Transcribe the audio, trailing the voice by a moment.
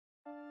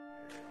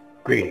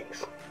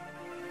Greetings.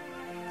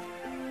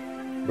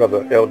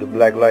 Brother Elder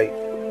Blacklight,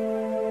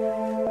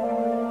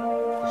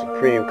 the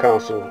Supreme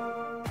Council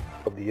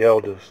of the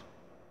Elders.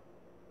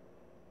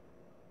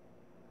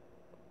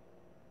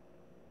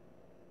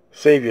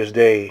 Saviours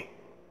Day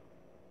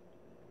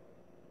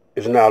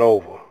is not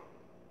over.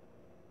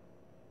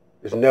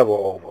 It's never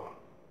over.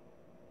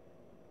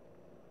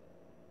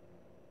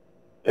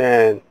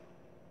 And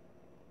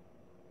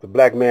the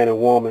black man and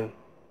woman,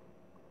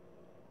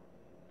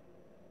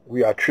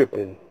 we are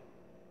tripping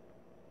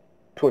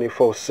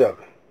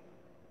 24/7.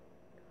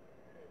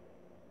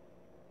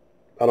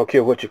 I don't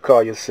care what you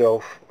call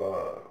yourself,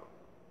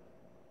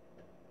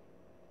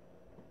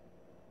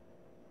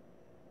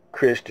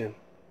 Christian,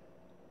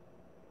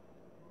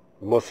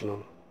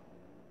 Muslim.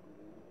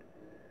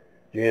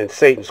 You're in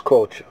Satan's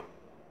culture.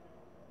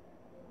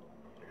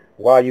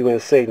 While you're in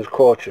Satan's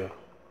culture,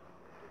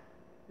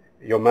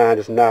 your mind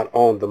is not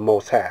on the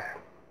Most High.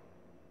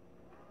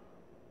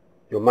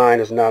 Your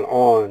mind is not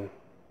on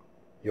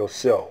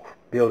yourself,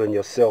 building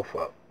yourself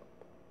up.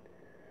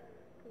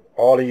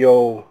 All of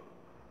your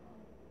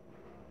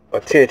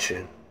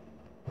attention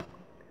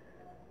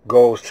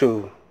goes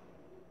to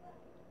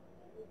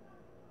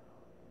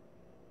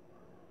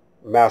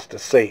Master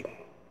Satan,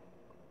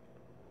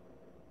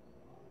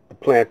 the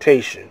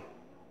plantation,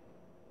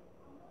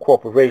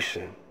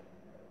 corporation,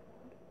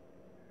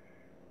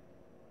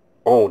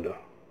 owner.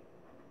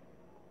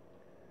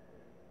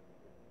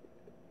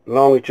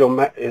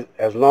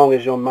 As long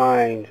as your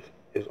mind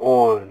is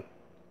on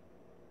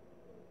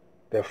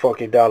that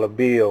funky dollar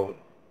bill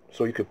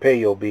so you can pay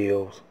your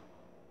bills,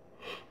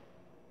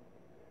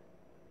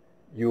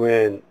 you're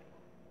in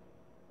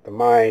the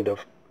mind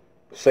of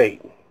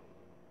Satan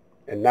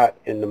and not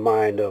in the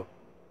mind of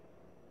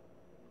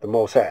the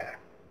Most High.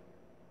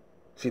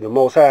 See, the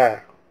Most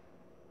High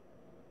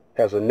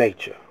has a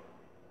nature.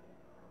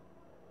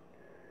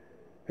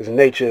 His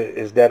nature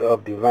is that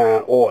of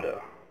divine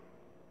order.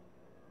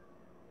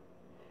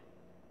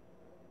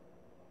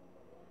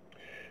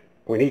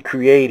 When he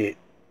created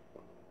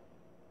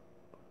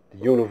the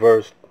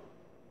universe,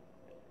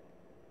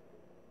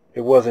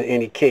 there wasn't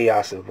any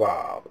chaos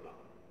involved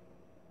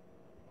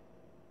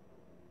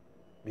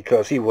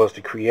because he was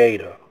the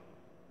creator.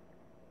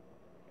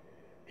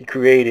 He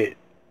created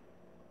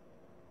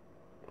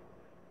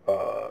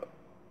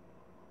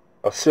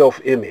a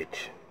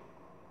self-image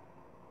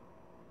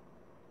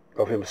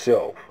of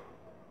himself.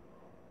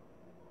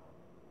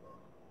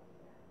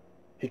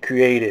 He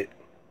created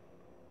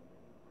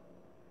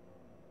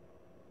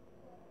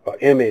an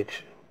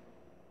image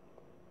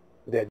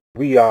that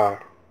we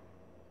are,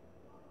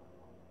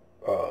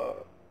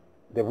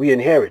 that we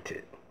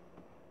inherited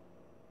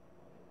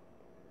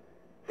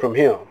from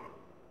him.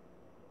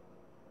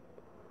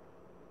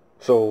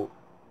 So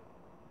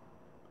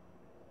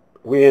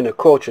we're in a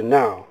culture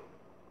now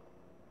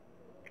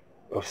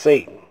of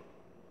Satan.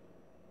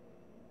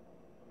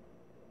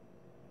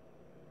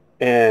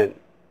 And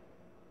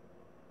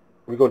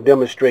we're going to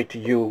demonstrate to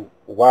you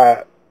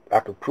why I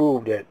can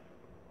prove that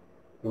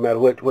no matter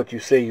what you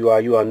say you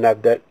are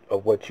not that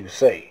of what you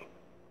say.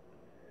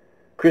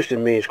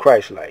 Christian means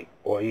Christ-like,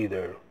 or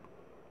either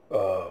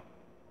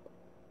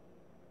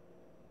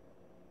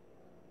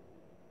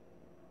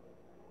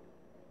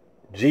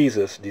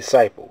Jesus'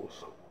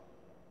 disciples.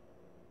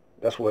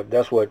 That's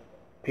what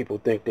people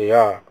think they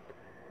are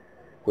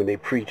when they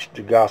preach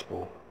the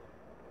gospel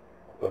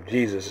of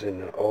Jesus in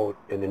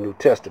the New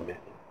Testament.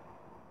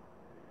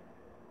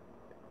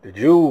 The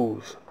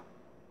Jews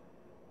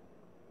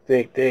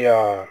think they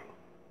are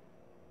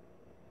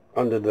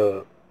under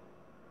the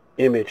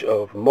image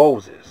of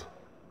Moses,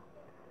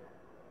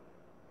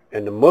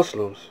 and the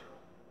Muslims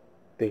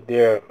think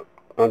they're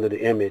under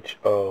the image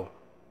of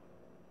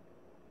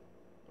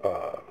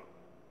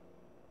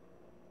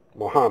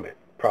Muhammad,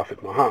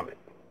 Prophet Muhammad.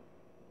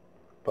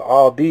 But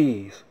all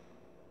these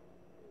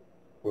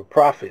were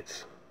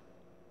prophets.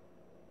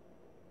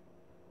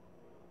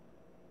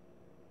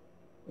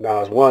 Now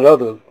there's one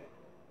other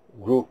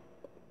group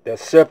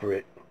that's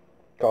separate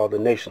called the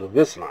Nation of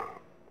Islam.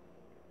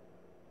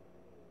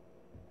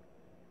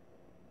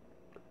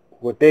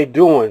 What they're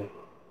doing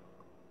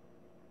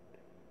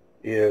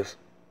is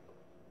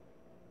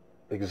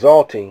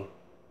exalting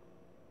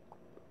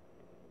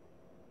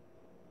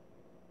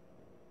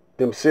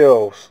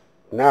themselves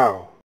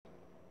now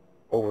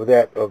over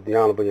that of the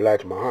Honorable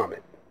Elijah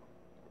Muhammad.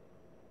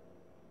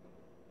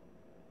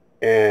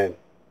 And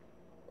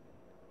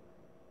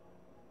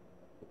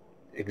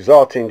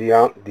exalting the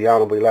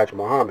Honorable Elijah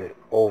Muhammad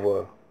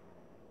over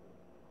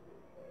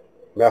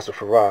Master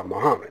Farad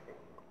Muhammad.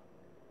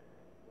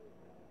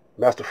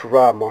 Master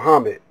Farad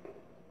Muhammad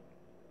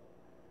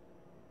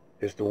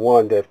is the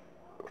one that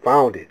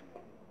founded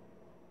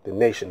the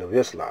Nation of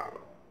Islam,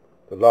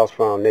 the Lost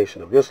Found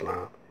Nation of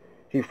Islam.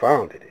 He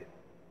founded it.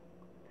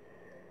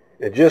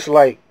 And just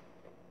like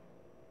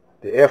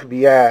the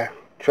FBI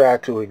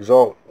tried to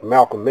exalt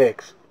Malcolm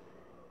X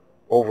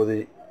over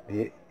the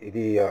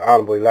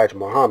Honorable Elijah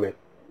Muhammad,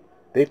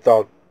 they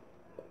thought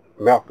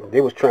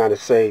they was trying to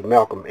say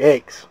Malcolm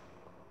X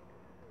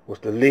was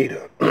the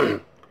leader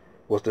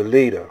was the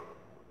leader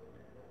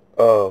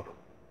of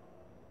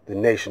the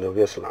Nation of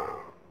Islam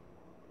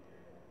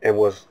and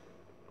was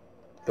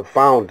the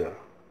founder.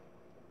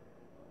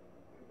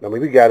 I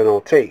mean, we got it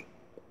on tape,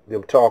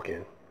 them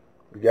talking.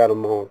 We got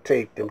them on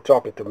tape, them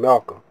talking to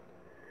Malcolm,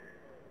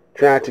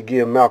 trying to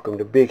give Malcolm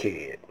the big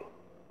head,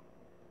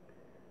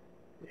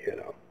 you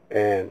know.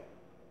 And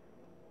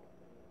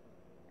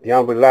the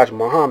Honorable Elijah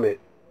Muhammad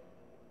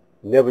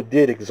never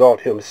did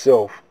exalt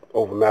himself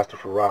over Master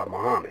Farad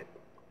Muhammad.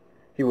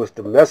 He was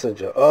the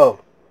messenger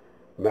of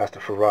Master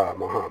Farad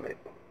Muhammad.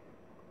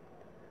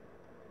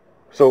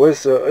 So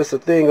it's a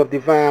thing of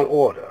divine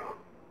order.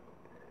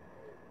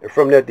 And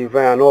from that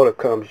divine order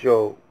comes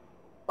your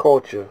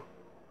culture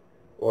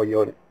or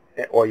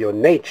your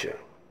nature.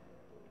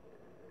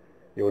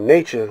 Your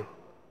nature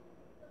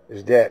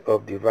is that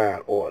of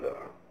divine order.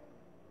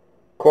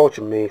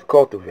 Culture means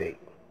cultivate.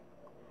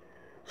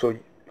 So,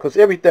 because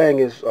everything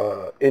is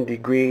in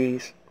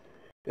degrees,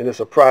 and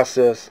it's a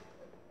process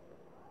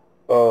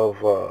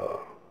of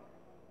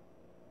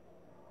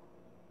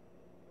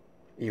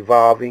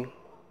evolving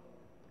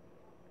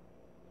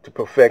to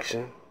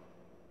perfection.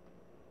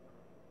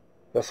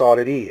 That's all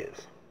it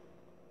is.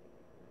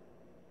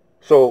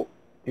 So,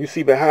 you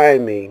see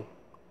behind me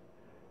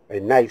a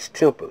Knights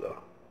Templar.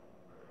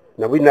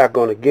 Now, we're not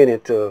going to get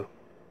into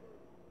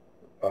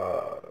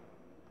the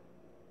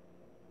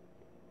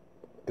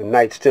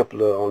Knights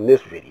Templar on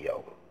this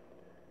video.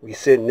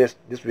 This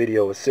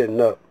video is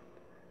setting up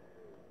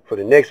for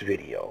the next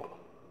video.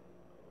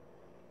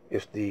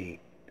 It's the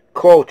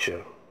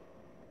culture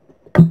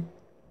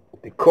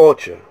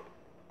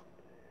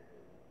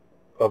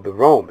of the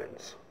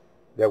Romans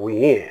that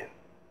we in.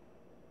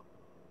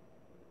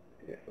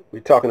 We're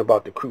talking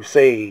about the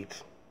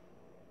Crusades.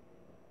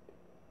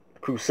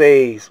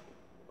 Crusades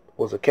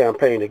was a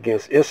campaign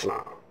against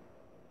Islam.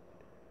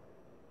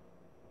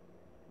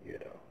 You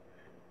know,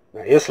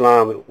 now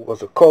Islam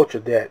was a culture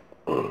that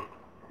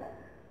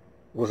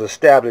was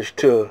established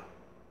to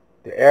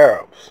the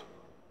Arabs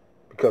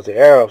because the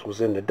Arabs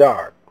was in the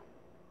dark,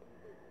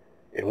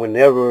 and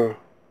whenever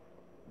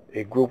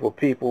a group of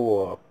people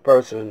or a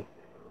person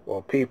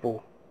or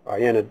people are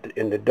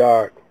in the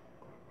dark,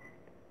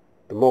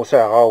 the Most High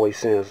always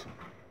sends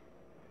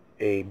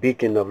a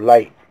beacon of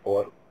light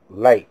or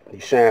light. He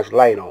shines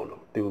light on them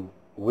through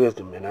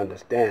wisdom and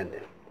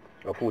understanding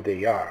of who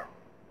they are.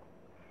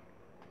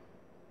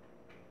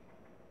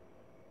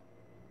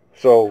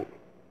 So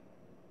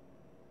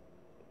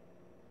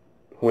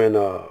when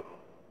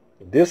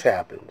this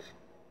happens,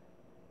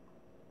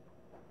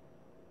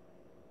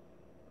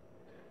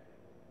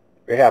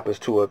 it happens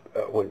to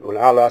when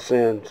Allah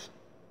sends,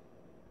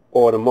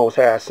 or the Most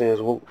High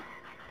sends,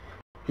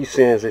 He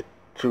sends it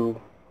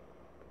to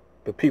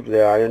the people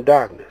that are in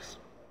darkness.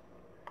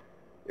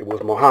 It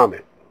was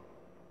Muhammad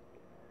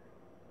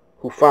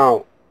who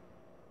found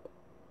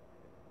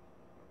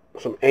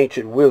some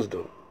ancient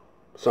wisdom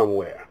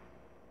somewhere,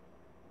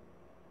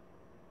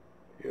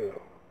 you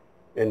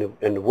know,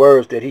 and the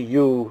words that he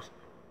used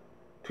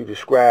to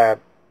describe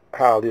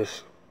how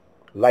this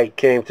light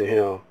came to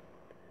him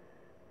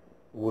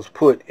was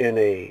put in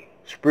a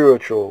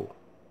spiritual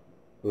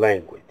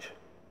language.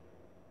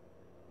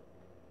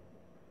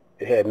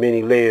 It had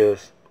many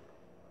layers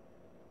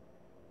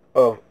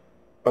of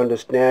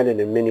understanding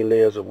and many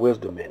layers of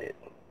wisdom in it.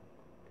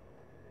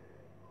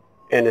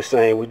 And the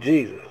same with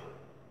Jesus.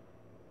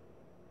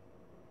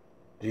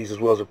 Jesus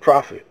was a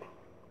prophet,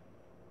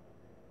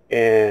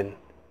 and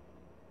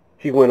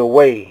he went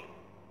away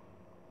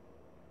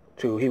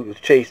he was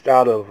chased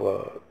out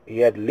of, he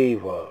had to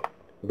leave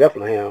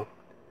Bethlehem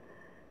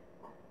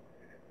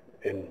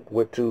and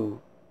went to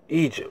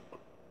Egypt.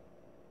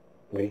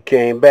 When he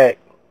came back,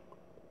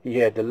 he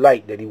had the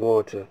light that he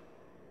wanted to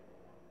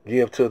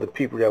give to the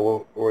people that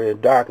were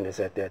in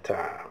darkness at that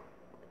time.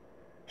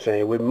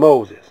 Same with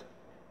Moses.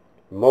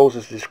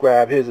 Moses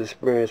described his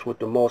experience with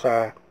the Most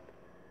High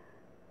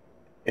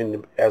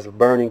as a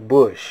burning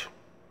bush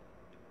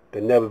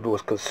that never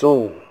was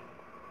consumed.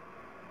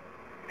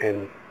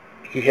 And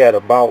he had a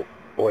bout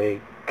or a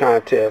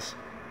contest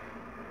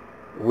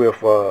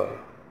with the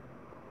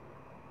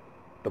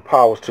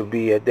powers to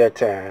be at that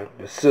time,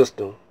 the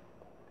system,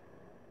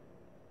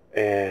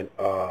 and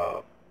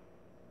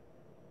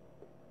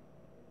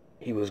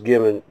he was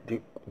given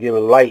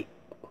light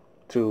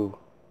to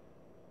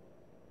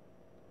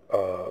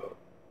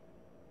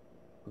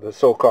the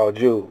so-called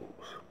Jews.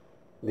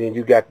 Then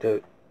you got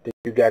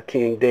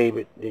King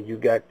David. Then you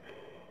got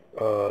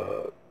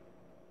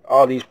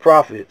all these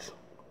prophets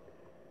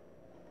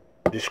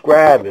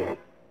describing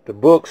the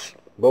books,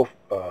 both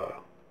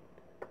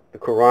the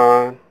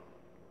Quran,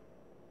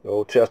 the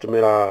Old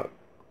Testament, are a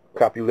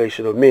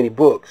compilation of many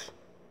books.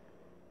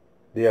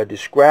 They are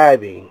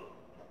describing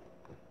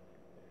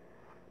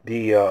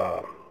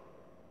the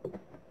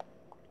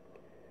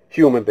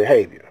human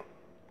behavior,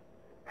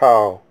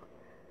 how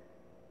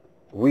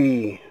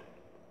we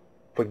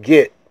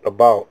forget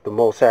about the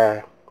Most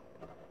High,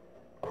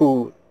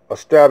 who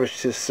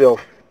established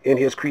himself in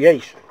his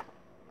creation.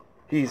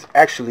 He's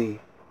actually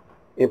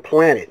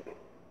implanted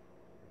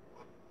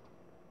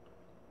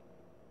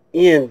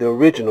in the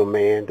original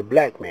man, the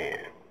black man.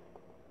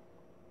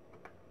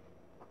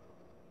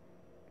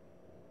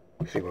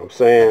 See what I'm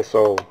saying?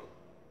 So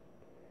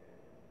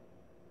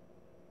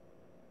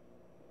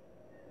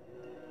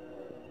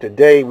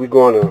today we're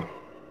going to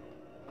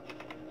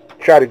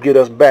try to get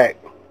us back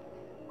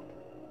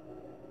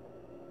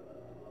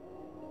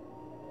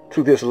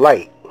to this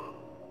light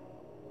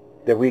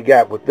that we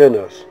got within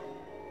us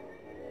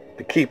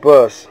to keep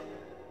us,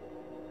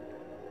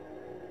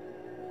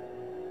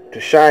 to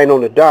shine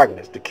on the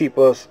darkness, to keep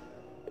us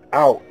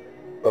out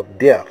of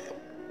death,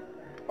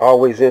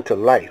 always into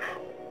life.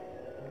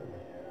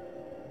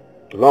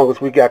 As long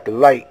as we got the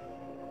light,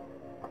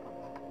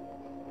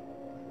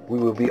 we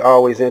will be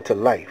always into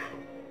life.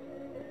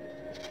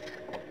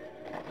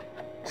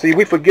 See,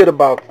 we forget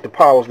about the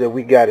powers that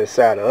we got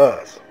inside of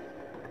us,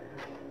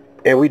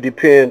 and we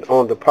depend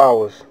on the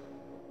powers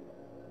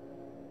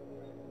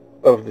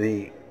of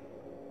the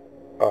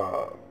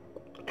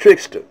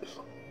tricksters,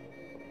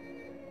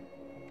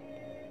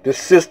 this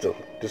system,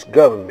 this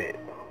government,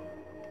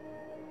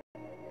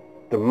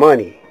 the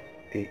money,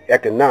 the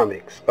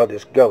economics of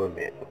this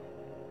government.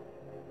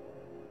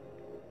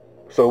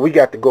 So we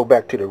got to go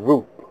back to the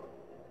root.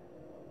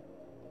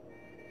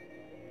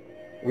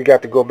 We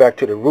got to go back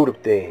to the root of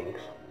things.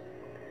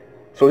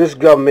 So this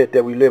government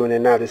that we're living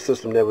in now, this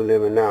system that we're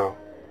living in now,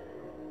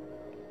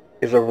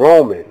 is a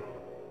Roman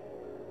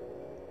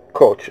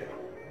culture.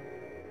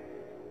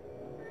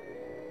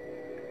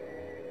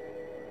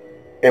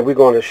 And we're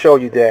going to show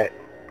you that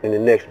in the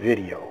next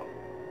video.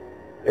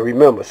 And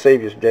remember,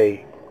 Saviours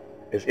Day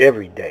is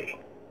every day.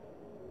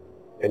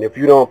 And if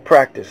you don't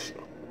practice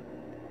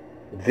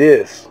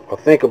this or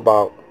think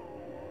about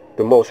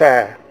the Most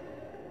High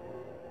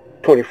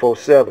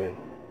 24/7,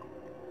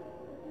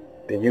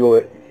 then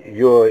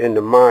you're in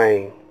the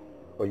mind,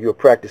 or you're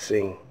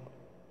practicing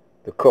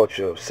the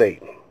culture of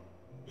Satan.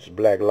 It's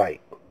black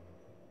light.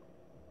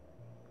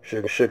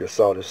 Sugar, sugar,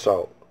 salt is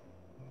salt.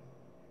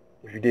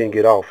 If you didn't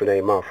get off, it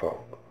ain't my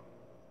fault.